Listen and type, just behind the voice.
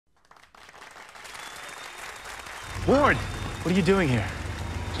Ward, what are you doing here?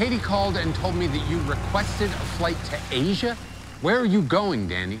 Katie called and told me that you requested a flight to Asia. Where are you going,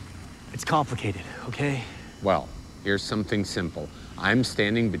 Danny? It's complicated, okay? Well, here's something simple. I'm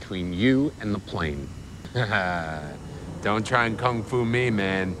standing between you and the plane. Don't try and kung fu me,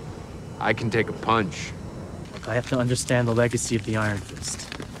 man. I can take a punch. Look, I have to understand the legacy of the Iron Fist.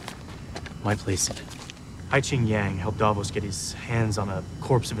 My place in it. Hai Ching Yang helped Davos get his hands on a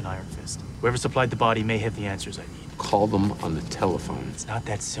corpse of an Iron Fist. Whoever supplied the body may have the answers I need. Call them on the telephone. It's not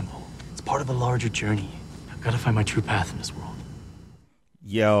that simple. It's part of a larger journey. I've got to find my true path in this world.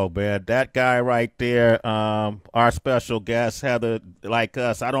 Yo, man, that guy right there, our special guest, Heather, like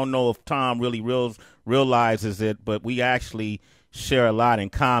us, I don't know if Tom really realizes it, but we actually share a lot in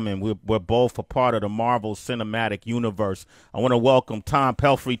common. We're both a part of the Marvel Cinematic Universe. I want to welcome Tom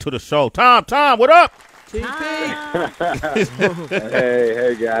Pelphrey to the show. Tom, what up? TP.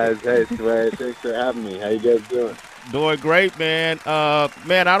 Hey, guys. Hey, Sway. Thanks for having me. How you guys doing? Doing great, man.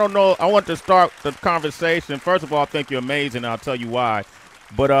 Man, I don't know. I want to start the conversation. First of all, I think you're amazing. I'll tell you why.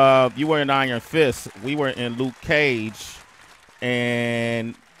 But you were in Iron Fist. We were in Luke Cage,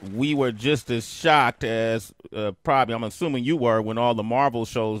 and we were just as shocked as probably, I'm assuming you were, when all the Marvel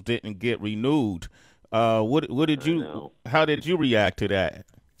shows didn't get renewed. What did you? How did you react to that?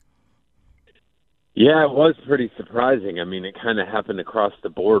 Yeah, it was pretty surprising. I mean, it kind of happened across the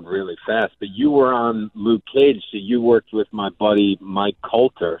board really fast. But you were on Luke Cage, so you worked with my buddy Mike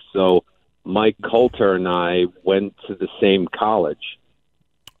Coulter. So Mike Coulter and I went to the same college.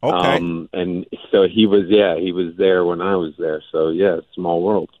 Okay. And so he was there when I was there. So yeah, small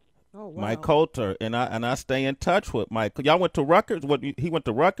world. Oh, wow. Mike Coulter, and I stay in touch with Mike. Y'all went to Rutgers? He went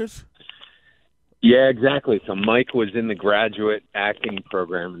to Rutgers? Yeah, exactly. So Mike was in the graduate acting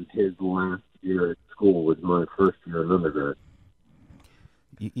program, and his last year at school was my first year in undergrad.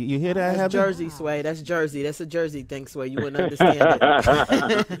 You hear that? That's Jersey, Sway. That's Jersey. That's a Jersey thing, Sway. You wouldn't understand it.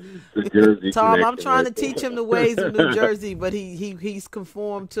 The Jersey Tom, I'm trying to teach him the ways of New Jersey, but he's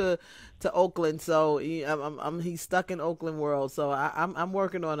conformed to Oakland, so he's stuck in Oakland world. So I'm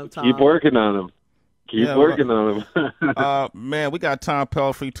working on him, Tom. Keep working on him. Keep working on him. Man, we got Tom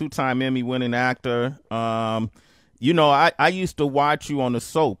Pelphrey, 2-time Emmy-winning actor. You know, I used to watch you on the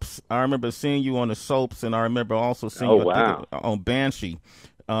soaps. I remember seeing you on the soaps, and I remember also seeing you on Banshee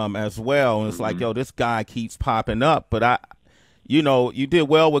as well. And it's like, yo, this guy keeps popping up. But you did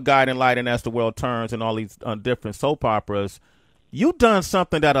well with Guiding Light and As the World Turns and all these different soap operas. You've done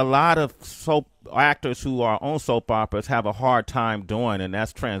something that a lot of soap actors who are on soap operas have a hard time doing, and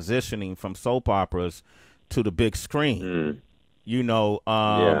that's transitioning from soap operas to the big screen. How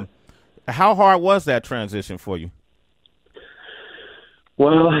hard was that transition for you?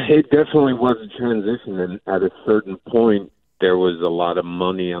 Well, it definitely was a transition, and at a certain point, there was a lot of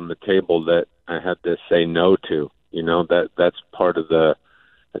money on the table that I had to say no to. That's part of the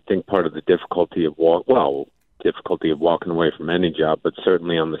difficulty of walking away from any job, but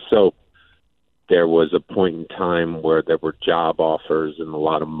certainly on the soap, there was a point in time where there were job offers and a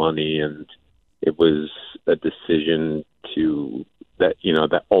lot of money, and it was a decision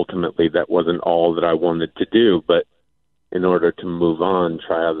that ultimately that wasn't all that I wanted to do, but in order to move on,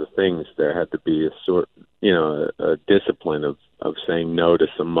 try other things, there had to be a discipline of saying no to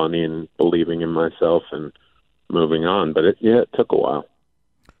some money and believing in myself and moving on. But it took a while.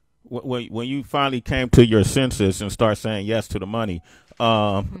 When you finally came to your senses and start saying yes to the money,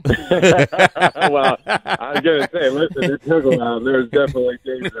 well, I was going to say, listen, it took a while. There was definitely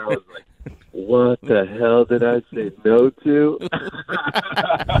things that I was like, what the hell did I say no to?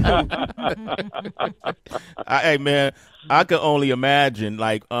 Hey, man, I can only imagine,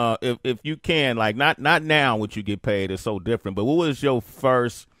 like, if you can, like, not now what you get paid is so different, but what was your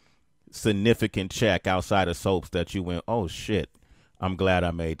first significant check outside of soaps that you went, oh, shit, I'm glad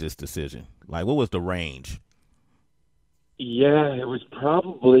I made this decision? Like, what was the range? Yeah, it was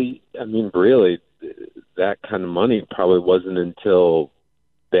probably, really, that kind of money probably wasn't until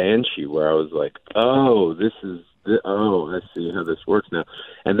Banshee, where I was like, I see how this works now.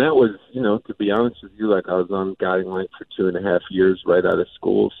 And that was, to be honest with you, like I was on Guiding Light for 2.5 years right out of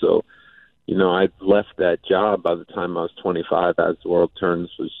school. So, I'd left that job by the time I was 25. As the World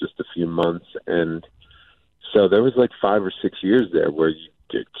Turns was just a few months. And so there was like 5 or 6 years there where you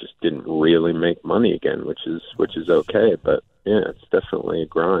just didn't really make money again, which is okay. But yeah, it's definitely a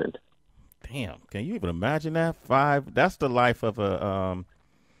grind. Damn. Can you even imagine that? That's the life of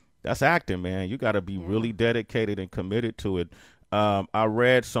that's acting, man. You got to be really dedicated and committed to it. I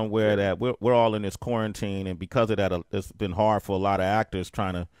read somewhere that we're all in this quarantine, and because of that, it's been hard for a lot of actors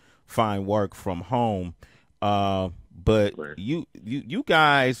trying to find work from home. But you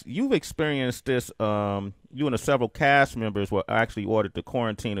guys, you've experienced this you and several cast members were actually ordered to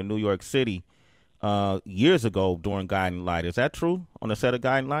quarantine in New York City years ago during Guiding Light. Is that true on the set of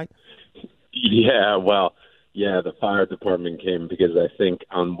Guiding Light? Yeah, well, yeah, the fire department came because I think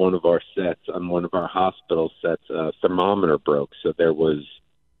on one of our sets, on one of our hospital sets, a thermometer broke. So there was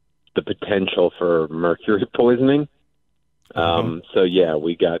the potential for mercury poisoning. So, yeah,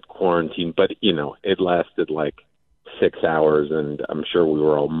 we got quarantined. But, you know, it lasted like 6 hours, and I'm sure we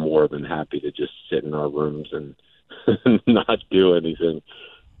were all more than happy to just sit in our rooms and not do anything.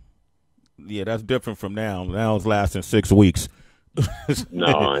 Yeah, that's different from now. Now it's lasting 6 weeks. No,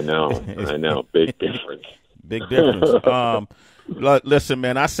 I know. Big difference. Big difference. Listen,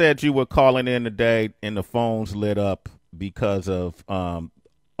 man, I said you were calling in today and the phones lit up because of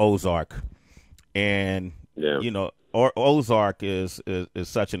Ozark. And, you know, Ozark is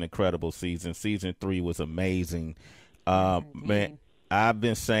such an incredible season. Season 3 was amazing. Man, I've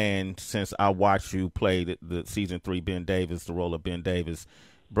been saying since I watched you play the season 3 Ben Davis, the role of Ben Davis,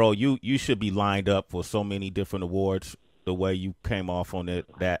 bro, you should be lined up for so many different awards. The way you came off on it,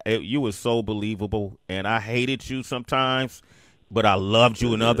 you were so believable, and I hated you sometimes, but I loved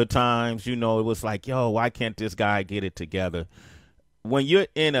you in other times. You know, it was like, yo, why can't this guy get it together? When you're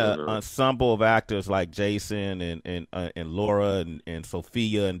in an ensemble of actors like Jason and Laura and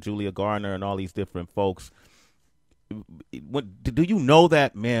Sophia and Julia Garner and all these different folks, do you know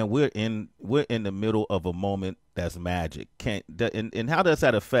that, man, we're in the middle of a moment that's magic? And how does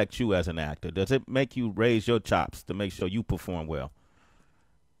that affect you as an actor? Does it make you raise your chops to make sure you perform well?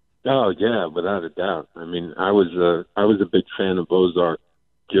 Oh yeah, without a doubt. I mean, I was a big fan of Ozark,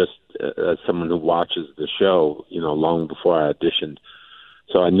 just as someone who watches the show, you know, long before I auditioned.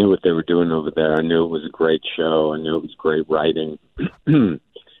 So I knew what they were doing over there. I knew it was a great show. I knew it was great writing.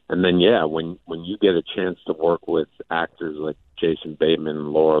 And then, yeah, when you get a chance to work with actors like Jason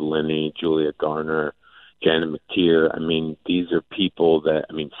Bateman, Laura Linney, Julia Garner, Janet McTeer, I mean, these are people that,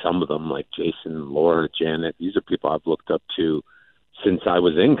 I mean, some of them like Jason, Laura, Janet, these are people I've looked up to since I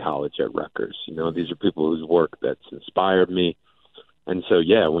was in college at Rutgers. You know, these are people whose work that's inspired me. And so,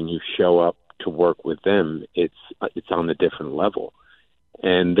 yeah, when you show up to work with them, it's on a different level.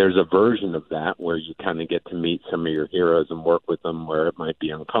 And there's a version of that where you kind of get to meet some of your heroes and work with them where it might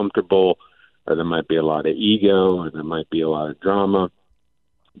be uncomfortable, or there might be a lot of ego, or there might be a lot of drama.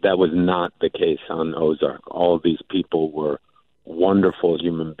 That was not the case on Ozark. All of these people were wonderful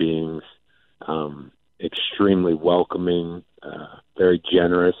human beings, extremely welcoming, very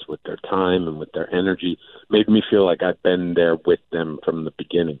generous with their time and with their energy. Made me feel like I've been there with them from the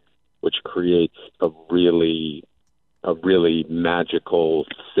beginning, which creates a really magical,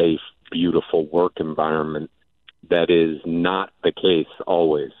 safe, beautiful work environment that is not the case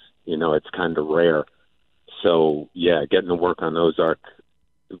always. You know, it's kind of rare. So, yeah, getting to work on Ozark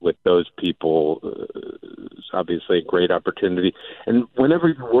with those people is obviously a great opportunity. And whenever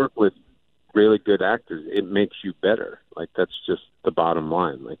you work with really good actors, it makes you better. Like, that's just the bottom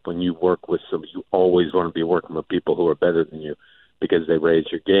line. Like, when you work with somebody, you always want to be working with people who are better than you because they raise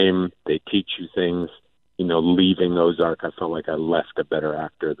your game, they teach you things. You know, leaving Ozark, I felt like I left a better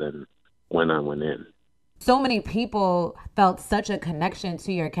actor than when I went in. So many people felt such a connection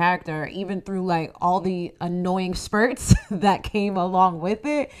to your character, even through like all the annoying spurts that came along with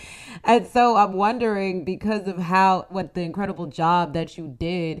it. And so I'm wondering, because of what the incredible job that you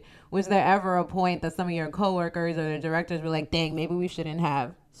did, was there ever a point that some of your coworkers or the directors were like, dang, maybe we shouldn't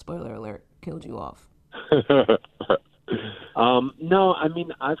have, spoiler alert, killed you off? No, I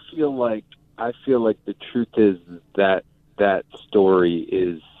mean, I feel like the truth is that story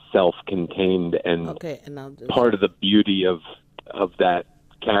is self-contained, and part of the beauty of that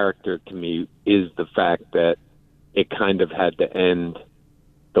character to me is the fact that it kind of had to end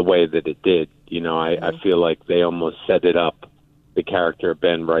the way that it did. You know, I feel like they almost set it up, the character of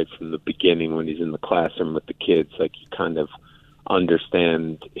Ben, right from the beginning when he's in the classroom with the kids. Like, you kind of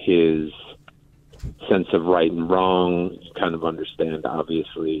understand his sense of right and wrong. You kind of understand,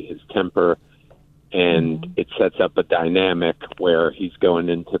 obviously, his temper. And it sets up a dynamic where he's going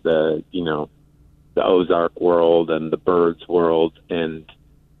into the Ozark world and the birds world, and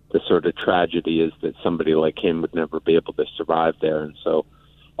the sort of tragedy is that somebody like him would never be able to survive there. And so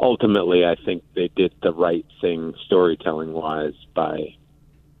ultimately, I think they did the right thing storytelling-wise by,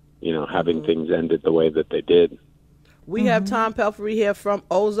 having things ended the way that they did. We have Tom Pelphrey here from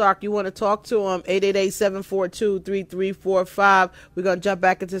Ozark. You want to talk to him, 888-742-3345. We're going to jump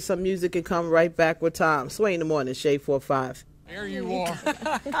back into some music and come right back with Tom. Sway in the morning, Shade 45. There you are.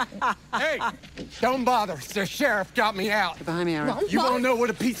 Hey, don't bother. The sheriff got me out. Behind me, Aaron. You want to know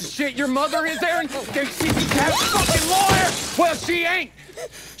what a piece of shit your mother is, Aaron? She's a fucking lawyer. Well, she ain't.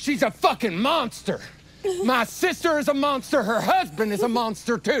 She's a fucking monster. My sister is a monster. Her husband is a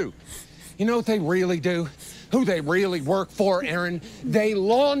monster, too. You know what they really do? Who they really work for, Aaron? They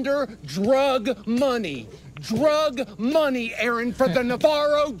launder drug money. Drug money, Aaron, for the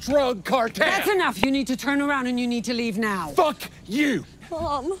Navarro drug cartel. That's enough. You need to turn around and you need to leave now. Fuck you.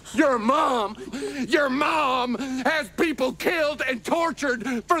 Mom. Your mom has people killed and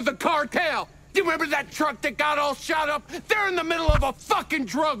tortured for the cartel. Do you remember that truck that got all shot up? They're in the middle of a fucking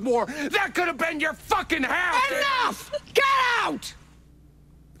drug war. That could have been your fucking house. Enough! Get out!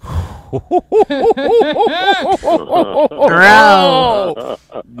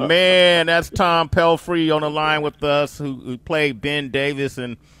 Man, that's Tom Pelphrey on the line with us, who played Ben Davis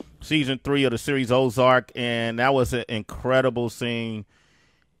in season 3 of the series Ozark, and that was an incredible scene.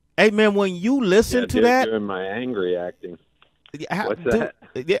 Hey, man, when you listen to that, doing my angry acting. What's that?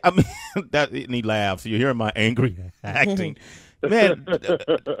 Yeah, I mean, and he laughs. You hear my angry acting. Man,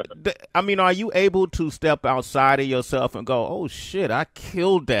 I mean, are you able to step outside of yourself and go, oh, shit, I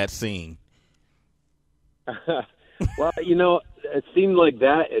killed that scene? Well, you know, it seemed like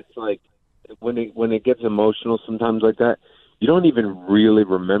that. It's like when it gets emotional sometimes like that, you don't even really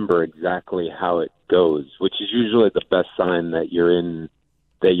remember exactly how it goes, which is usually the best sign that you're in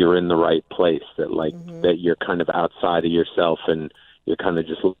the right place, that like that you're kind of outside of yourself and you're kind of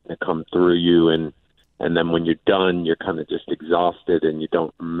just letting it come through you, and then when you're done, you're kind of just exhausted and you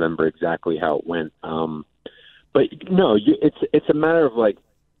don't remember exactly how it went. But no, it's a matter of like,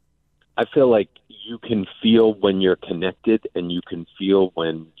 I feel like you can feel when you're connected and you can feel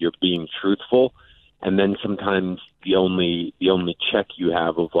when you're being truthful. And then sometimes the only check you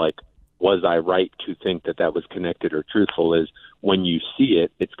have of like, was I right to think that that was connected or truthful, is when you see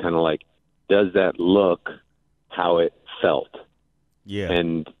it, it's kind of like, does that look how it felt? Yeah.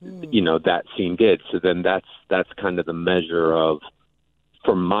 And, you know, that scene did. So then that's kind of the measure of,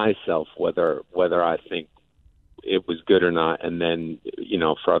 for myself, whether I think it was good or not. And then, you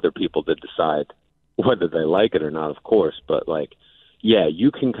know, for other people to decide whether they like it or not, of course. But like, yeah,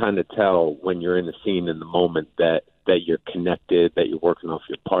 you can kind of tell when you're in the scene in the moment that you're connected, that you're working off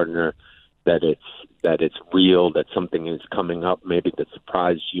your partner, that it's real, that something is coming up maybe that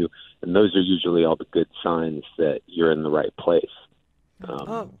surprised you. And those are usually all the good signs that you're in the right place.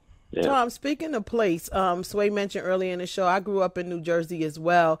 Yeah. Tom, speaking of place, Sway mentioned earlier in the show, I grew up in New Jersey as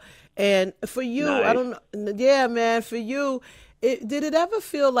well. And for you, nice. I don't know. Yeah, man, for you, did it ever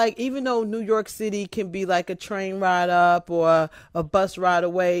feel like, even though New York City can be like a train ride up or a bus ride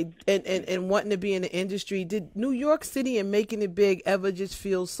away, and wanting to be in the industry, did New York City and making it big ever just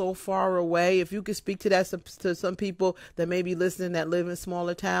feel so far away? If you could speak to that to some people that may be listening that live in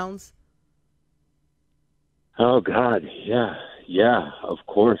smaller towns. Oh, God, yeah. Yeah, of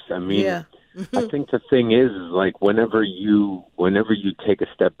course. I mean, yeah. I think the thing is like whenever you take a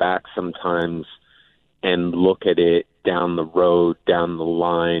step back sometimes and look at it down the road, down the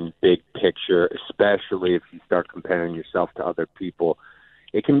line, big picture, especially if you start comparing yourself to other people,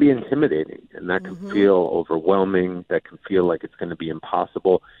 it can be intimidating, and that can feel overwhelming. That can feel like it's going to be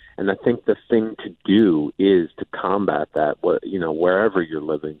impossible. And I think the thing to do is to combat that, you know, wherever you're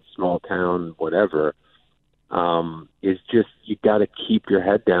living, small town, whatever, is just, you got to keep your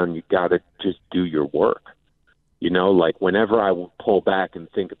head down. You got to just do your work. You know, like whenever I will pull back and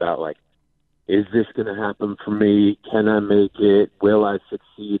think about like, is this going to happen for me? Can I make it? Will I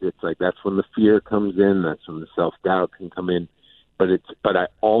succeed? It's like, that's when the fear comes in. That's when the self-doubt can come in. But I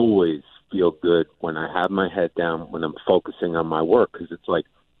always feel good when I have my head down, when I'm focusing on my work, because it's like,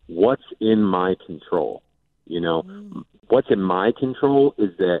 what's in my control? You know, what's in my control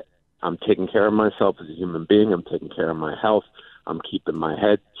is that I'm taking care of myself as a human being. I'm taking care of my health. I'm keeping my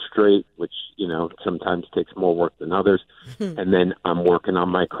head straight, which, you know, sometimes takes more work than others. And then I'm working on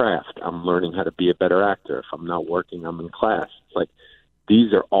my craft. I'm learning how to be a better actor. If I'm not working, I'm in class. It's like,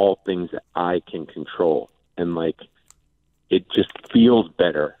 these are all things that I can control. And like, it just feels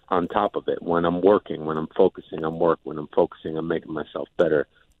better on top of it when I'm working, when I'm focusing on work, when I'm focusing on making myself better.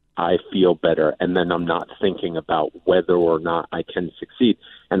 I feel better, and then I'm not thinking about whether or not I can succeed.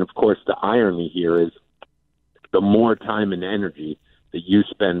 And of course, the irony here is the more time and energy that you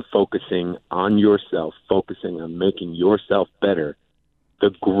spend focusing on yourself, focusing on making yourself better,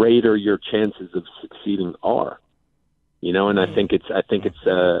 the greater your chances of succeeding are. You know, and I think it's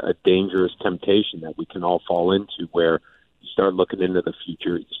a dangerous temptation that we can all fall into, where you start looking into the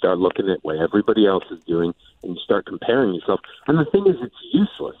future, you start looking at what everybody else is doing, and you start comparing yourself. And the thing is, it's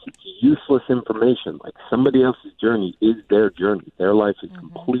useless. It's useless information. Like, somebody else's journey is their journey. Their life is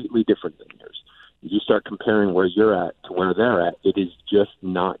completely different than yours. You start comparing where you're at to where they're at, it is just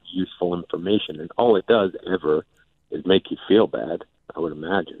not useful information. And all it does ever is make you feel bad. I would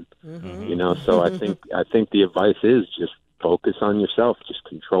imagine. You know, so I think the advice is just focus on yourself. Just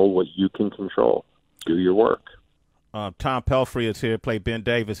control what you can control. Do your work. Tom Pelphrey is here, play Ben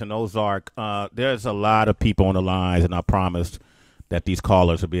Davis in Ozark. There's a lot of people on the lines, and I promised that these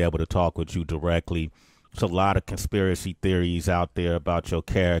callers will be able to talk with you directly. There's a lot of conspiracy theories out there about your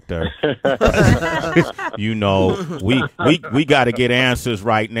character. You know, we got to get answers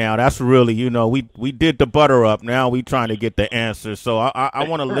right now. That's really, you know, we did the butter up. Now we trying to get the answers. So I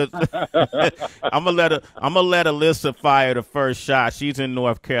want to I'm gonna let Alyssa fire the first shot. She's in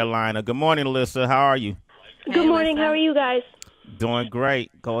North Carolina. Good morning, Alyssa. How are you? Good morning. How are you guys? Doing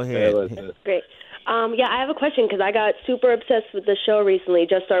great. Go ahead. Great. Yeah, I have a question because I got super obsessed with the show recently.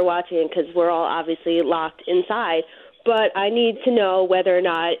 Just started watching it because we're all obviously locked inside. But I need to know whether or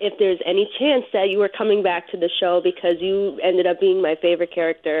not if there's any chance that you were coming back to the show because you ended up being my favorite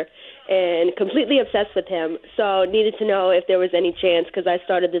character and completely obsessed with him. So needed to know if there was any chance because I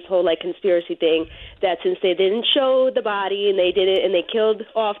started this whole like conspiracy thing that since they didn't show the body and they did it and they killed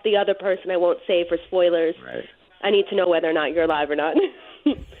off the other person, I won't say for spoilers. Right. I need to know whether or not you're alive or not.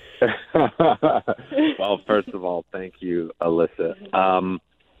 Well, first of all, thank you, Alyssa.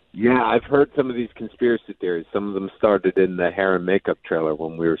 Yeah, I've heard some of these conspiracy theories. Some of them started in the hair and makeup trailer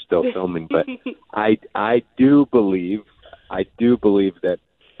when we were still filming, but I do believe that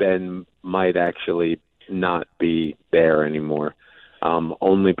Ben might actually not be there anymore.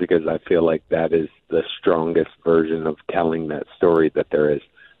 Only because I feel like that is the strongest version of telling that story that there is.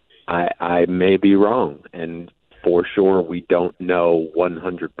 I may be wrong, and for sure, we don't know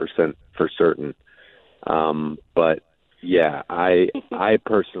 100% for certain. But yeah, I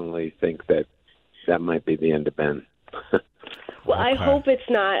personally think that might be the end of Ben. Well, I hope it's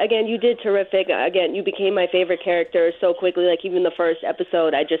not. Again, you did terrific. Again, you became my favorite character so quickly. Like even the first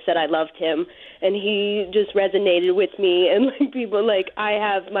episode, I just said I loved him, and he just resonated with me. And like people, like I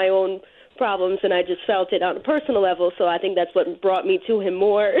have my own problems, and I just felt it on a personal level. So I think that's what brought me to him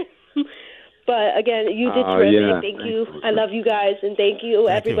more. But again, you did terrific. Yeah. Thank you. I love you guys, and thank you,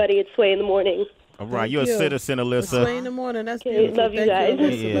 everybody. It's Sway in the Morning. All right, you're a citizen, Alyssa. Sway in the Morning. That's beautiful. Love you guys.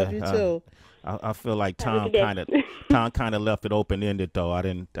 Alyssa. Love you too. I feel like Tom kind of left it open ended though. I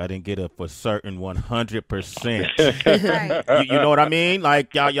didn't get it for certain 100%. Right. You know what I mean?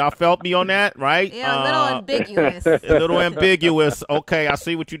 Like y'all felt me on that, right? Yeah, a little ambiguous. A little ambiguous. Okay, I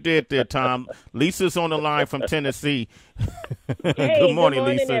see what you did there, Tom. Lisa's on the line from Tennessee. Hey, good morning,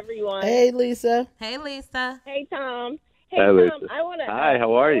 Lisa. Everyone. Hey, Lisa. Hey, Lisa. Hey, Tom. Hey, Tom, Lisa. I want to. Hi,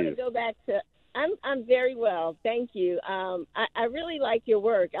 how are you? Go back to. I'm very well, thank you. I really like your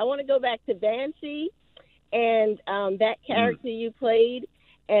work. I want to go back to Banshee and that character you played,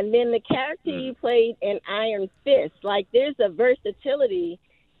 and then the character you played in Iron Fist. Like, there's a versatility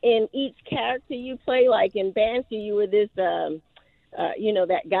in each character you play. Like in Banshee, you were this, that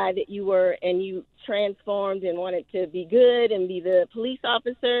guy that you were, and you transformed and wanted to be good and be the police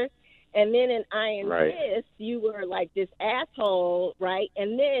officer. And then in Iron Fist, you were like this asshole, right?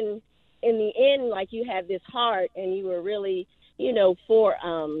 And then in the end, like you had this heart, and you were really, for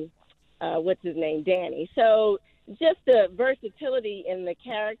what's his name, Danny. So just the versatility in the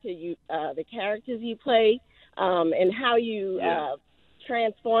characters you play, and how you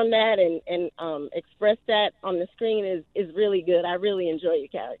transform that and express that on the screen is really good. I really enjoy your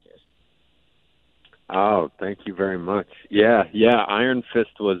characters. Oh, thank you very much. Yeah. Iron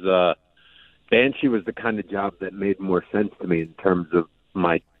Fist was Banshee was the kind of job that made more sense to me in terms of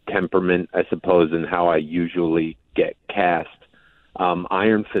my temperament, I suppose, and how I usually get cast.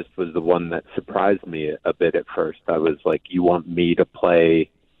 Iron Fist was the one that surprised me a bit at first. I was like, you want me to play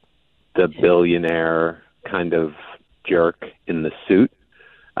the billionaire kind of jerk in the suit?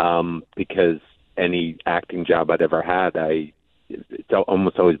 Because any acting job I'd ever had, it's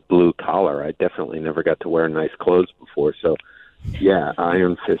almost always blue collar. I definitely never got to wear nice clothes before. So, yeah,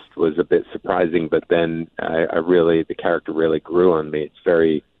 Iron Fist was a bit surprising, but then the character really grew on me. It's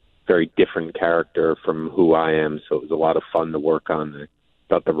very, very different character from who I am, so it was a lot of fun to work on. I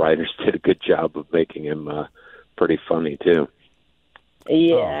thought the writers did a good job of making him pretty funny, too.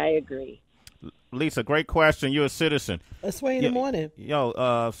 Yeah, I agree. Lisa, great question. You're a citizen. Let's Sway in the Morning.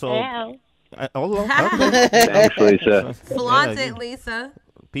 Yo, so... Wow. Okay. Thanks, Lisa. Flaunt it, Lisa.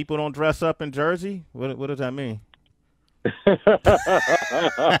 People don't dress up in Jersey? What does that mean? No,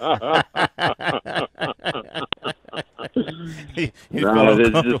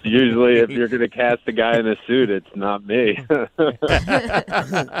 it's just usually if you're going to cast a guy in a suit, it's not me.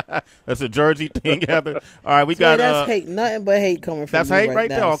 That's a Jersey thing, Heather. All right, we got. That's hate. Nothing but hate coming from. That's hate right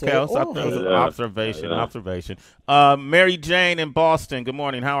there. Now, okay, so, observation. Mary Jane in Boston. Good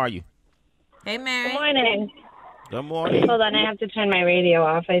morning. How are you? Hey, Mary. Good morning. Good morning. Hold on, I have to turn my radio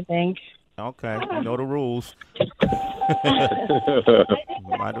off, I think. Okay, you know the rules.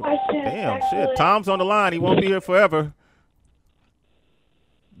 Damn, shit. Tom's on the line. He won't be here forever.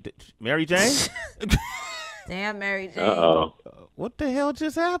 Mary Jane? Damn, Mary Jane. Uh-oh. What the hell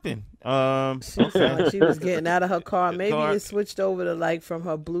just happened? She sounded like she was getting out of her car. Maybe it switched over to like from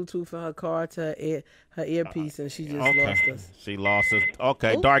her Bluetooth in her car to her earpiece, and she just lost us. She lost us.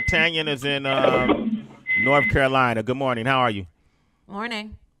 Okay, D'Artagnan is in North Carolina. Good morning. How are you?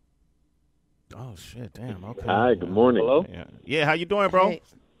 Morning. Oh shit! Damn. Okay. Hi. Good morning. Hello. Yeah. How you doing, bro?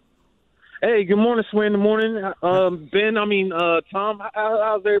 Hey, good morning, Sway. In the morning, Ben. Tom.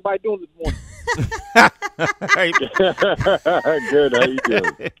 How's everybody doing this morning? Good. How you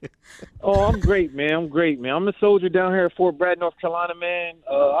doing? Oh, I'm great, man. I'm a soldier down here at Fort Bragg, North Carolina, man.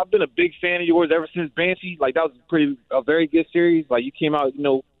 I've been a big fan of yours ever since Banshee. Like, that was a very good series. Like, you came out,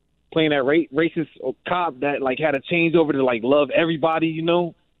 playing that racist cop that, like, had a change over to, like, love everybody,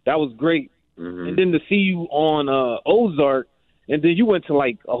 That was great. Mm-hmm. And then to see you on Ozark, and then you went to,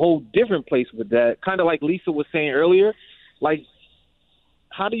 like, a whole different place with that. Kind of like Lisa was saying earlier. Like,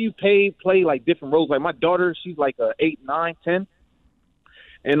 how do you play, like, different roles? Like, my daughter, she's, like, 8, 9, 10.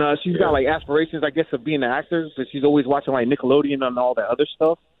 And she's got, like, aspirations, I guess, of being an actor. So she's always watching, like, Nickelodeon and all that other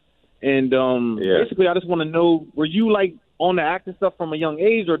stuff. And basically, I just want to know, were you, like, on the acting stuff from a young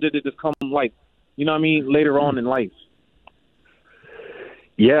age, or did it just come, like, later on in life?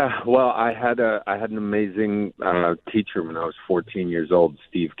 Yeah, well, I had an amazing teacher when I was 14 years old,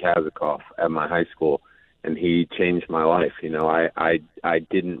 Steve Kazikoff, at my high school, and he changed my life. I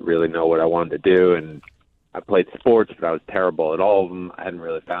didn't really know what I wanted to do, and I played sports, but I was terrible at all of them. I hadn't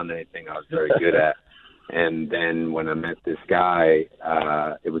really found anything I was very good at. And then when I met this guy,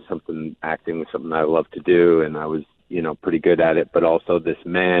 acting was something I loved to do, and I was, pretty good at it. But also this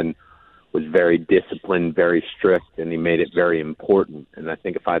man was very disciplined, very strict, and he made it very important. And I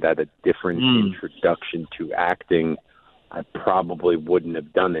think if I'd had a different introduction to acting, I probably wouldn't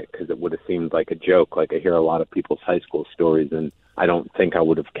have done it, because it would have seemed like a joke. Like, I hear a lot of people's high school stories, and I don't think I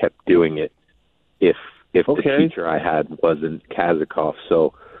would have kept doing it if the teacher I had wasn't Kazikoff.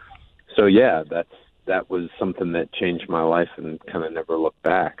 So yeah, that was something that changed my life and kind of never looked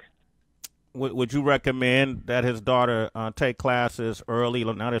back. Would you recommend that his daughter take classes early,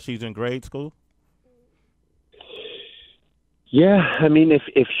 now that she's in grade school? Yeah, I mean,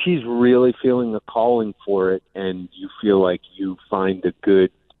 if she's really feeling a calling for it, and you feel like you find a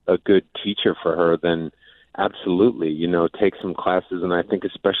good teacher for her, then absolutely, take some classes. And I think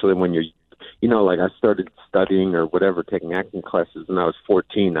especially when you're, like, I started studying or whatever, taking acting classes when I was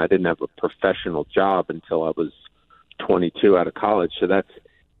 14. I didn't have a professional job until I was 22 out of college. So that's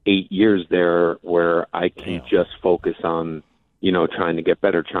 8 years there where I can just focus on, trying to get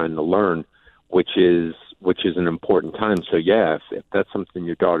better, trying to learn, which is an important time. So yeah, if that's something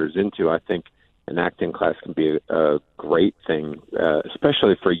your daughter's into, I think an acting class can be a great thing,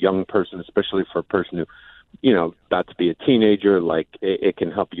 especially for a young person, especially for a person who, about to be a teenager. Like, it can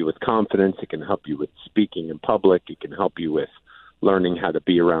help you with confidence. It can help you with speaking in public. It can help you with learning how to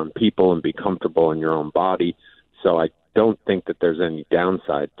be around people and be comfortable in your own body. So I don't think that there's any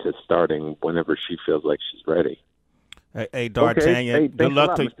downside to starting whenever she feels like she's ready. Hey, D'Artagnan, Hey, good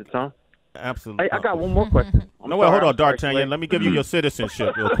luck to Mr. Tom. Absolutely. Hey, I got one more question. Hold on, D'Artagnan. Let me give you your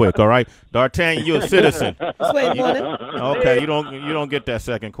citizenship real quick, all right? D'Artagnan, you're a citizen. Okay, you don't get that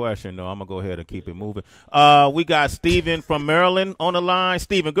second question, though. I'm going to go ahead and keep it moving. We got Steven from Maryland on the line.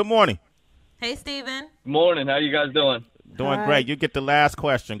 Steven, good morning. Hey, Steven. Good morning. How you guys doing? Doing great. You get the last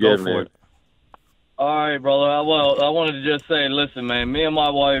question. Go for it. All right, brother. Well, I wanted to just say, listen, man, me and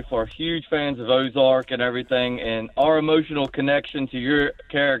my wife are huge fans of Ozark and everything, and our emotional connection to your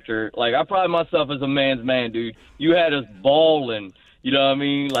character, like, I pride myself as a man's man, dude. You had us bawling, you know what I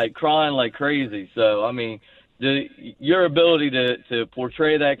mean, like, crying like crazy. So, I mean, your ability to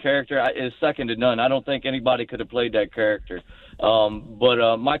portray that character is second to none. I don't think anybody could have played that character.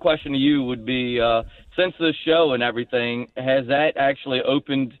 But my question to you would be, since this show and everything, has that actually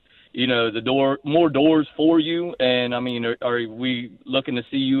opened more doors for you? And I mean, are we looking to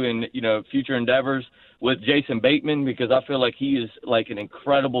see you in, future endeavors with Jason Bateman? Because I feel like he is like an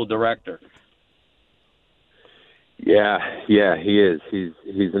incredible director. Yeah, he is.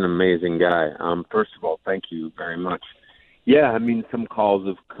 He's an amazing guy. First of all, thank you very much. Yeah, I mean, some calls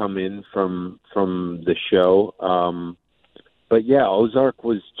have come in from the show. But yeah, Ozark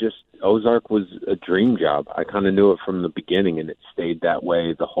was a dream job. I kind of knew it from the beginning, and it stayed that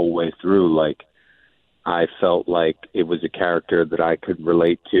way the whole way through. Like, I felt like it was a character that I could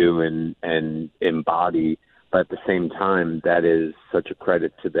relate to and embody. But at the same time, that is such a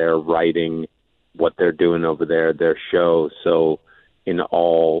credit to their writing what they're doing over there, their show. So in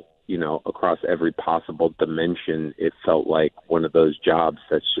all, across every possible dimension, it felt like one of those jobs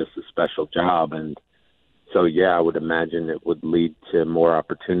that's just a special job. And so, yeah, I would imagine it would lead to more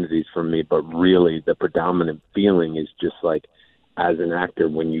opportunities for me. But really, the predominant feeling is just like, as an actor,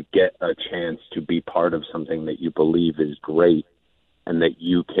 when you get a chance to be part of something that you believe is great and that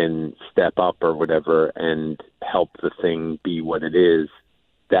you can step up or whatever and help the thing be what it is,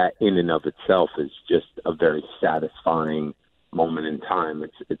 that in and of itself is just a very satisfying moment in time.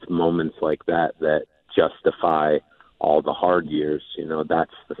 It's moments like that that justify all the hard years.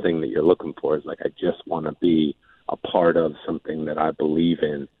 That's the thing that you're looking for, is like, I just want to be a part of something that I believe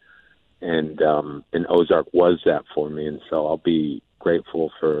in. And Ozark was that for me, and so I'll be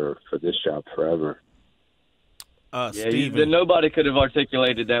grateful for this job forever. Nobody could have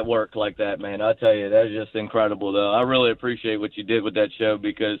articulated that work like that, man. I tell you, that's just incredible, though. I really appreciate what you did with that show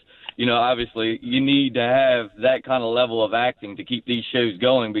because, obviously you need to have that kind of level of acting to keep these shows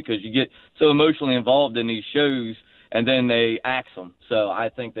going because you get so emotionally involved in these shows and then they axe them. So I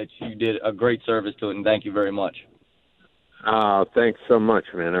think that you did a great service to it, and thank you very much. Thanks so much,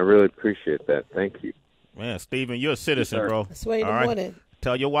 man. I really appreciate that. Thank you. Man, Steven, you're a citizen, bro. Sway in the morning.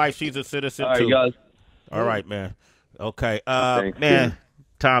 Tell your wife she's a citizen, all right, too. Guys. All right, man. Okay. Thanks, man, Steve.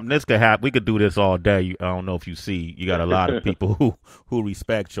 Tom, this could happen. We could do this all day. I don't know if you see. You got a lot of people who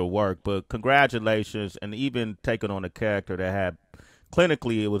respect your work, but congratulations, and even taking on a character that had,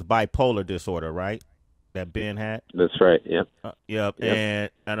 clinically, it was bipolar disorder, right? That Ben had? That's right, yep. Yep. And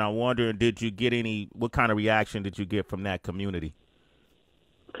I'm wondering, what kind of reaction did you get from that community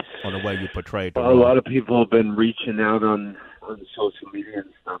on the way you portrayed the role? A lot of people have been reaching out on social media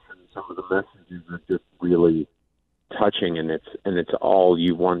and stuff, and some of the messages are just really touching, and it's all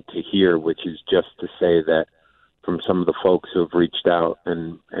you want to hear, which is just to say that from some of the folks who have reached out,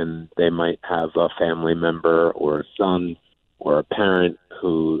 and they might have a family member or a son or a parent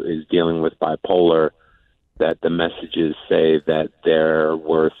who is dealing with bipolar, that the messages say that there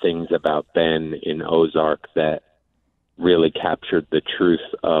were things about Ben in Ozark that really captured the truth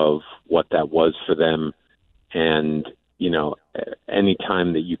of what that was for them. And, any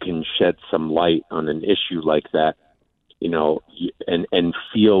time that you can shed some light on an issue like that, and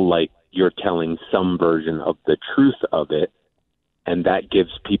feel like you're telling some version of the truth of it, and that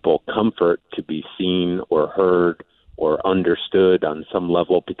gives people comfort to be seen or heard or understood on some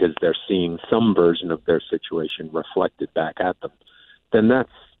level because they're seeing some version of their situation reflected back at them, then that's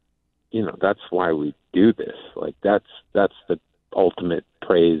why we do this. Like, that's the ultimate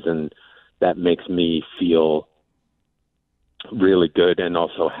praise, and that makes me feel really good and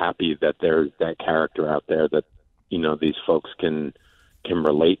also happy that there's that character out there that, these folks can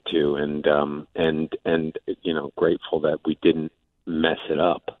relate to, and grateful that we didn't mess it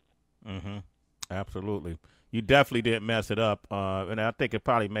up. Mm-hmm. Absolutely. You definitely didn't mess it up, and I think it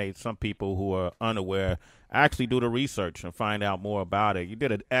probably made some people who are unaware actually do the research and find out more about it. You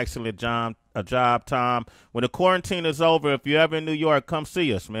did an excellent job, Tom. When the quarantine is over, if you're ever in New York, come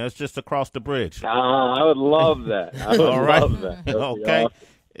see us, man. It's just across the bridge. I would love that. I would love that. Okay. Awesome.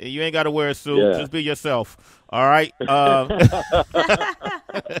 You ain't got to wear a suit. Yeah. Just be yourself. All right. Tom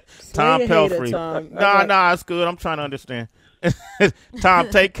Pelphrey. Nah, it's good. I'm trying to understand. Tom,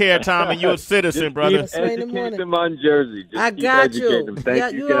 take care, Tom, and you're a citizen, brother. Educate them on Jersey. I got you.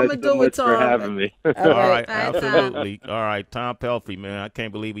 Thank you guys so much for having me. All right, absolutely. All right, Tom Pelphrey, man. I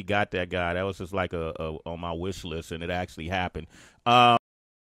can't believe we got that guy. That was just like a on my wish list, and it actually happened.